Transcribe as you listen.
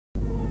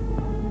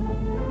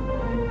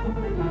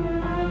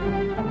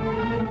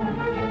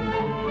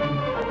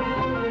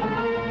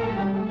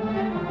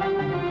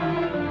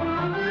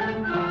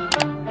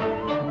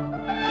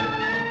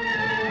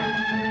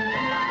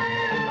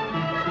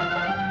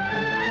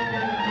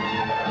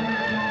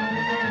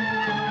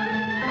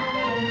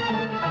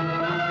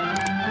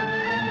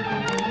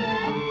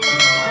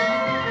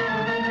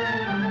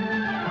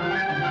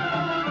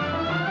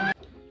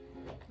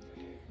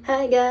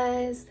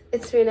guys,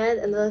 it's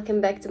Renad and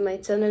welcome back to my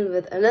channel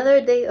with another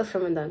day of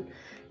Ramadan.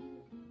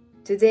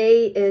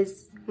 Today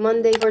is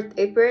Monday, 4th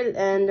April,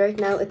 and right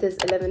now it is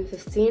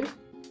 11:15.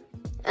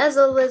 As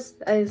always,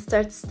 I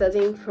start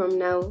studying from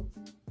now,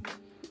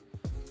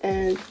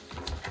 and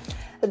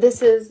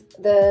this is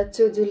the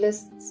to-do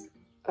lists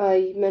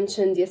I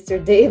mentioned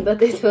yesterday,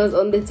 but it was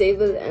on the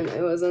table and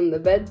I was on the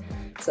bed,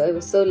 so I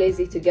was so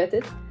lazy to get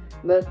it,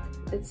 but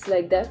it's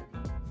like that.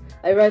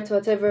 I write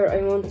whatever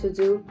I want to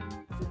do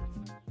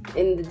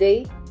in the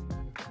day,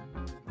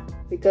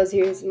 because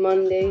here's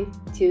Monday,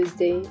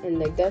 Tuesday, and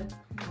like that.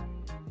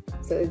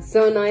 So it's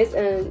so nice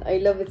and I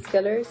love its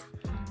colors.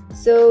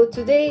 So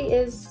today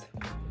is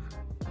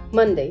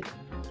Monday.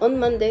 On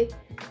Monday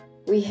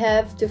we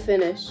have to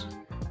finish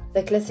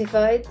the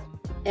classified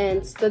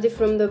and study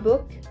from the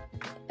book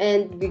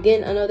and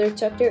begin another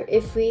chapter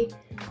if we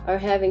are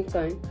having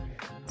time.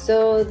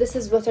 So this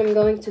is what I'm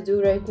going to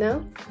do right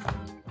now.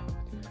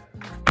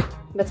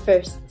 But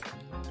first,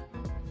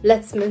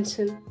 let's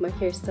mention my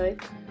hairstyle.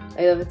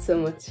 I love it so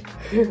much.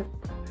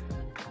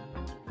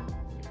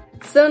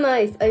 It's so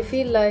nice. I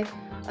feel like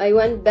I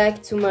went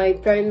back to my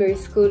primary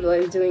school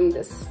while doing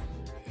this.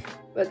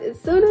 But it's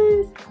so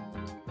nice.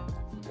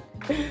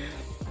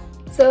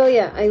 So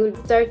yeah, I will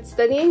start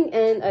studying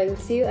and I will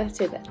see you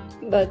after that.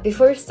 But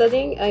before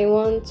studying, I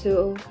want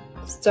to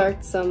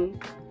start some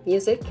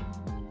music.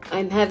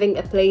 I'm having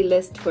a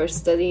playlist for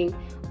studying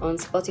on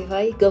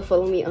Spotify. Go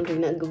follow me on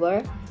Renad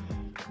Gubar.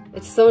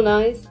 It's so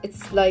nice.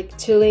 It's like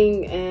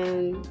chilling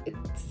and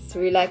it's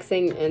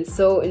relaxing and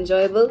so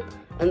enjoyable.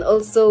 And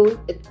also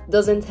it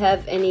doesn't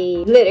have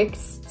any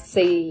lyrics,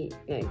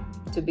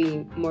 to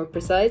be more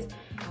precise.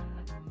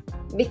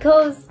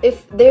 Because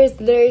if there's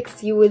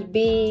lyrics, you will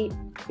be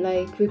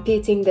like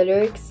repeating the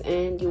lyrics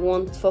and you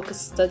won't focus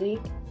studying.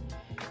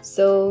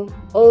 So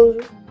all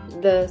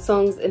the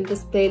songs in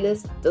this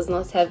playlist does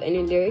not have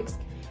any lyrics.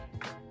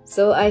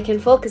 So I can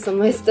focus on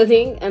my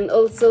studying and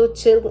also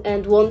chill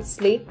and won't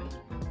sleep.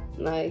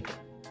 Like,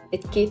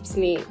 it keeps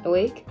me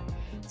awake.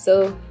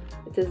 So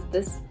it is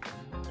this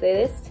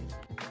playlist.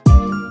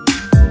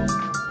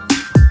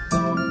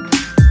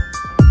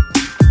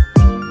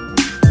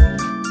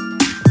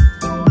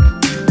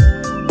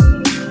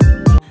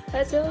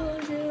 I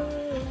told you,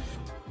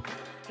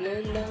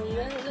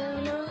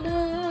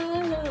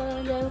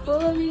 no,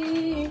 for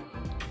me.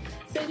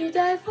 Said you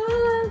died for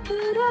love,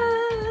 but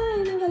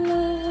I never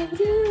loved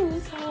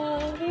you.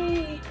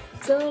 Sorry,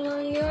 so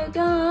long you're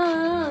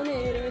gone,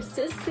 it hurts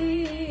to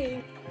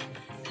see.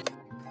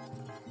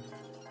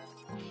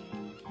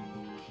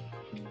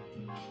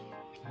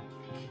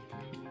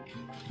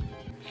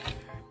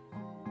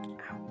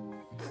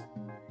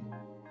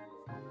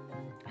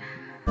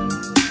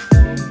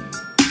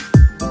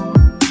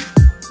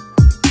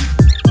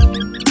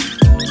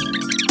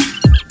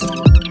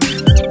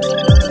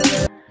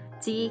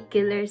 T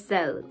killer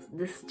cells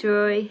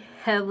destroy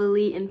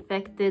heavily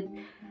infected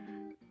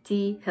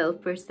T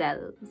helper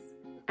cells.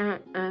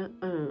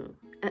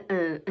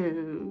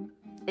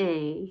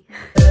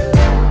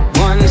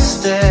 One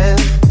step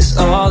is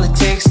all it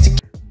takes to.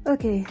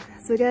 Okay,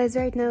 so guys,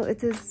 right now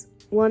it is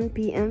 1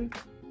 p.m.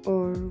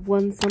 or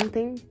 1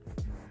 something,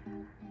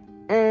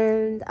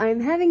 and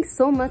I'm having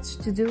so much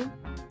to do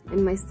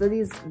in my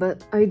studies,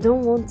 but I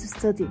don't want to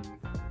study.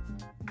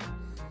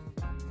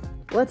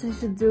 What I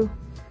should do?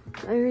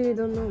 I really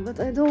don't know, but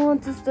I don't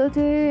want to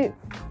study.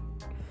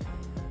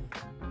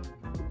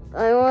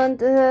 I want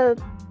to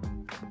help.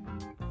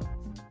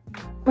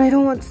 I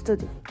don't want to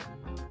study.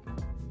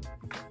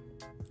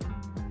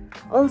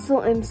 Also,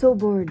 I'm so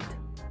bored.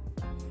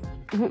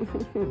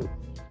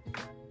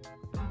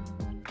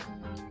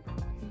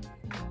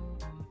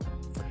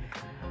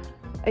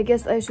 I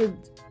guess I should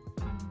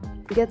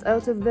get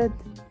out of bed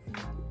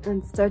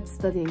and start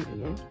studying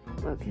again.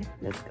 Okay,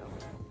 let's go.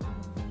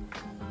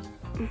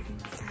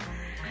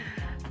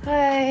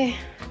 Hi.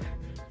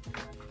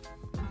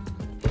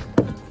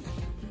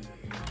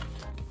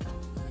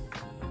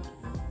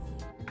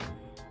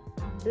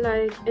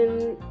 Like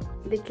in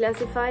the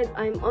classified,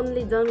 I'm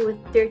only done with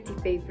 30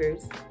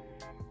 papers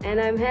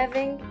and I'm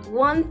having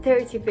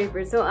 130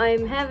 papers, so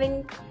I'm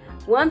having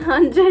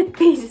 100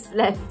 pages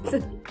left.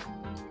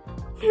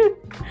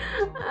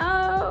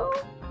 Oh,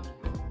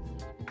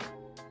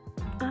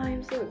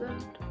 I'm so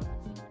done.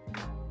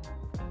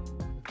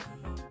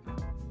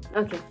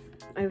 Okay,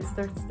 I will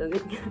start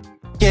studying.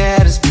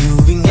 Get us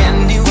moving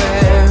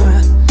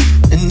anywhere,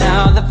 and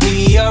now that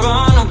we are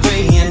on our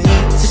way, I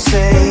need to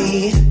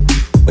say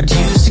what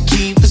used to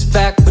keep us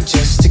back were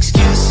just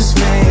excuses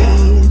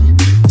made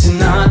to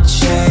not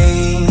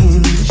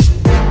change.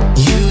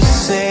 You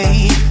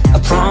say I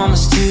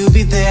promise to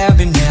be there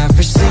in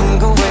every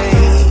single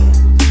way.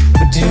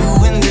 We're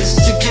doing this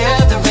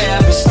together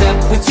every step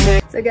we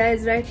take. So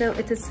guys, right now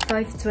it is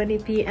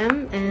 5:20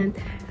 p.m. and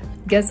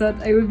guess what?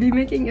 I will be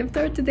making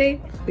iftar today.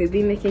 We'll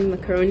be making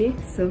macaroni,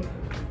 so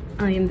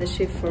I am the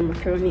chef for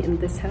macaroni in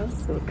this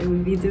house, so I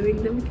will be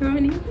doing the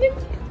macaroni.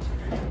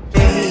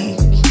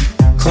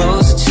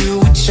 Closer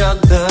to each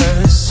other,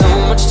 so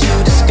much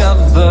to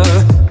discover.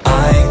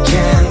 I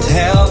can't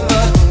help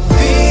but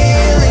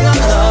feeling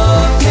our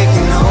love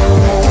taking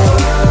over.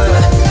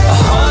 Our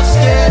hearts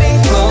getting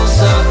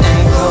closer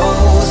and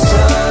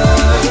closer.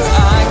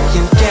 I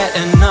can't get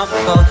enough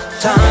of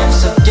times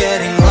of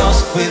getting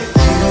lost with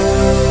you.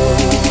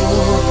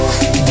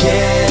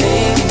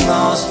 Getting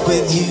lost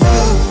with you.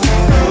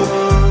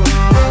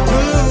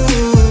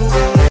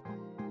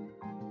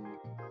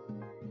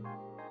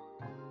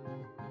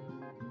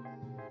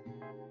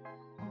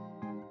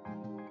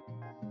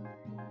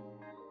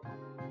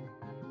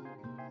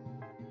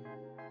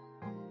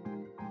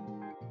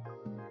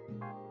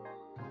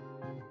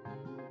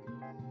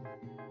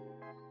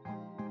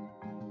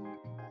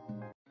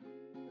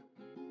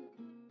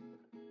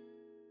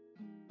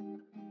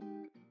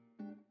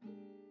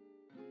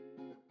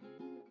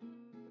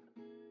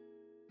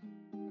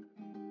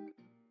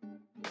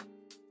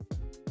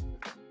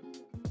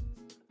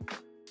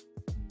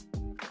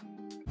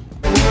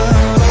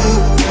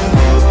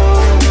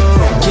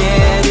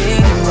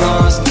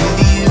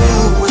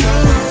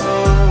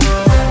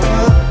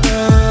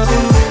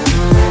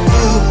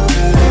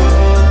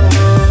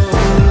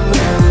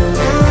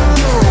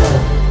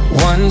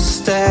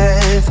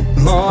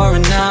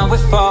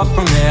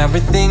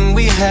 Everything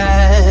we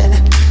had,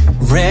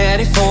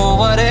 ready for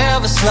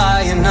whatever's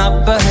lying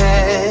up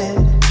ahead.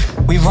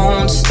 We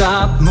won't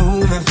stop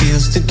moving,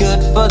 feels too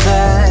good for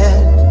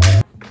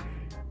that.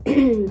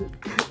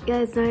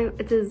 Guys, now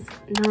it is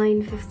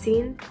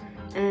 9:15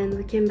 and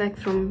we came back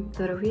from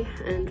Tarawih,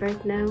 and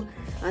right now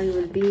I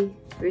will be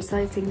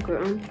reciting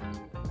Quran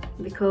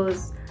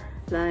because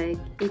like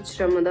each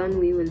Ramadan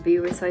we will be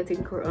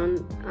reciting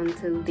Quran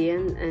until the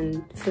end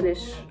and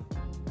finish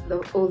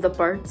all the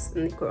parts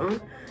in the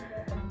Quran.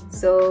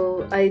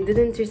 So I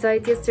didn't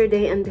recite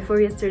yesterday and before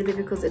yesterday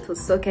because it was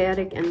so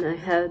chaotic and I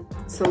had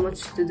so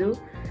much to do.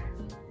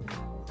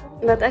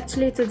 But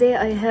actually today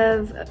I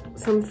have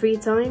some free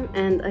time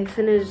and I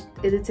finished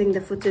editing the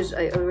footage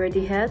I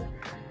already had.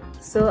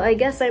 So I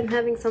guess I'm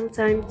having some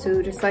time to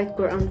recite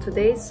Quran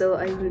today, so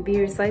I will be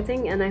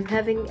reciting, and I'm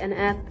having an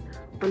app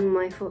on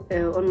my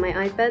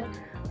iPad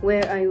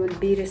where I will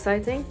be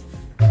reciting.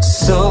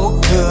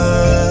 So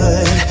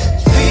good,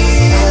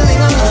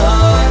 feeling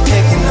love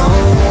taking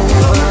over.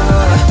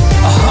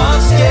 Our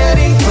hearts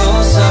getting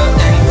closer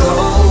and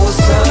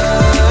closer.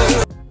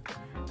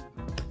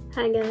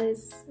 Hi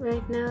guys,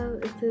 right now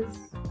it is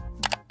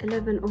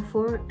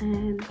 11:04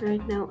 and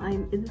right now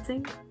I'm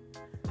editing.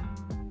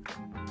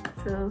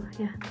 So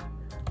yeah.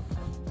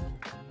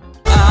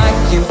 I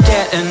can't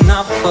get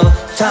enough of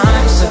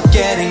times of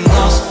getting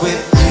lost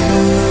with you.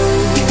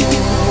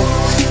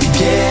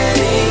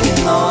 Getting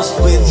lost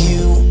with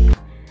you.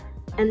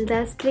 And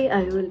lastly,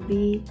 I will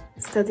be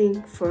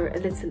studying for a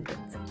little bit.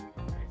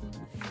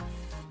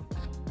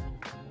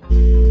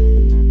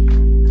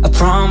 I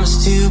promise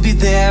to be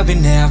there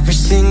in every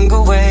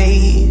single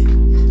way.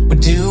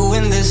 We're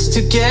doing this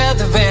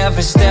together,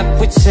 every step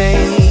we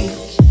take.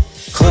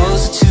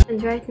 Closer to.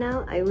 And right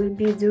now, I will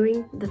be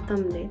doing the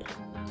thumbnail.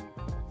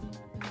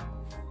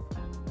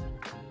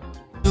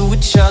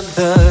 Each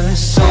other,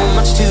 so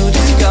much to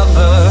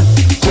discover.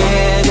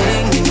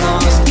 Getting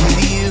lost with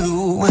you.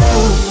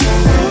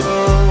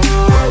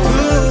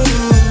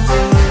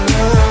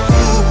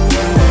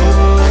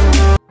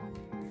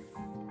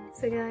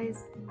 So guys,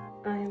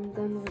 I am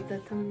done with the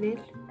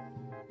thumbnail.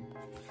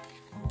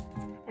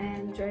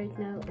 And right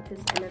now it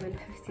is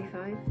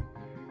 11:55.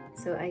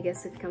 So I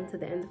guess we've come to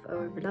the end of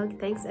our vlog.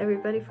 Thanks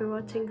everybody for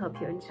watching. Hope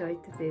you enjoyed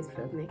today's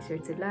vlog. Make sure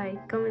to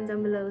like, comment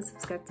down below,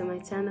 subscribe to my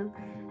channel,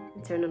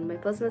 and turn on my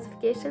post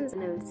notifications.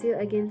 And I will see you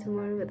again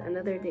tomorrow with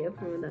another day of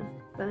Ramadan.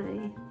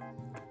 Bye.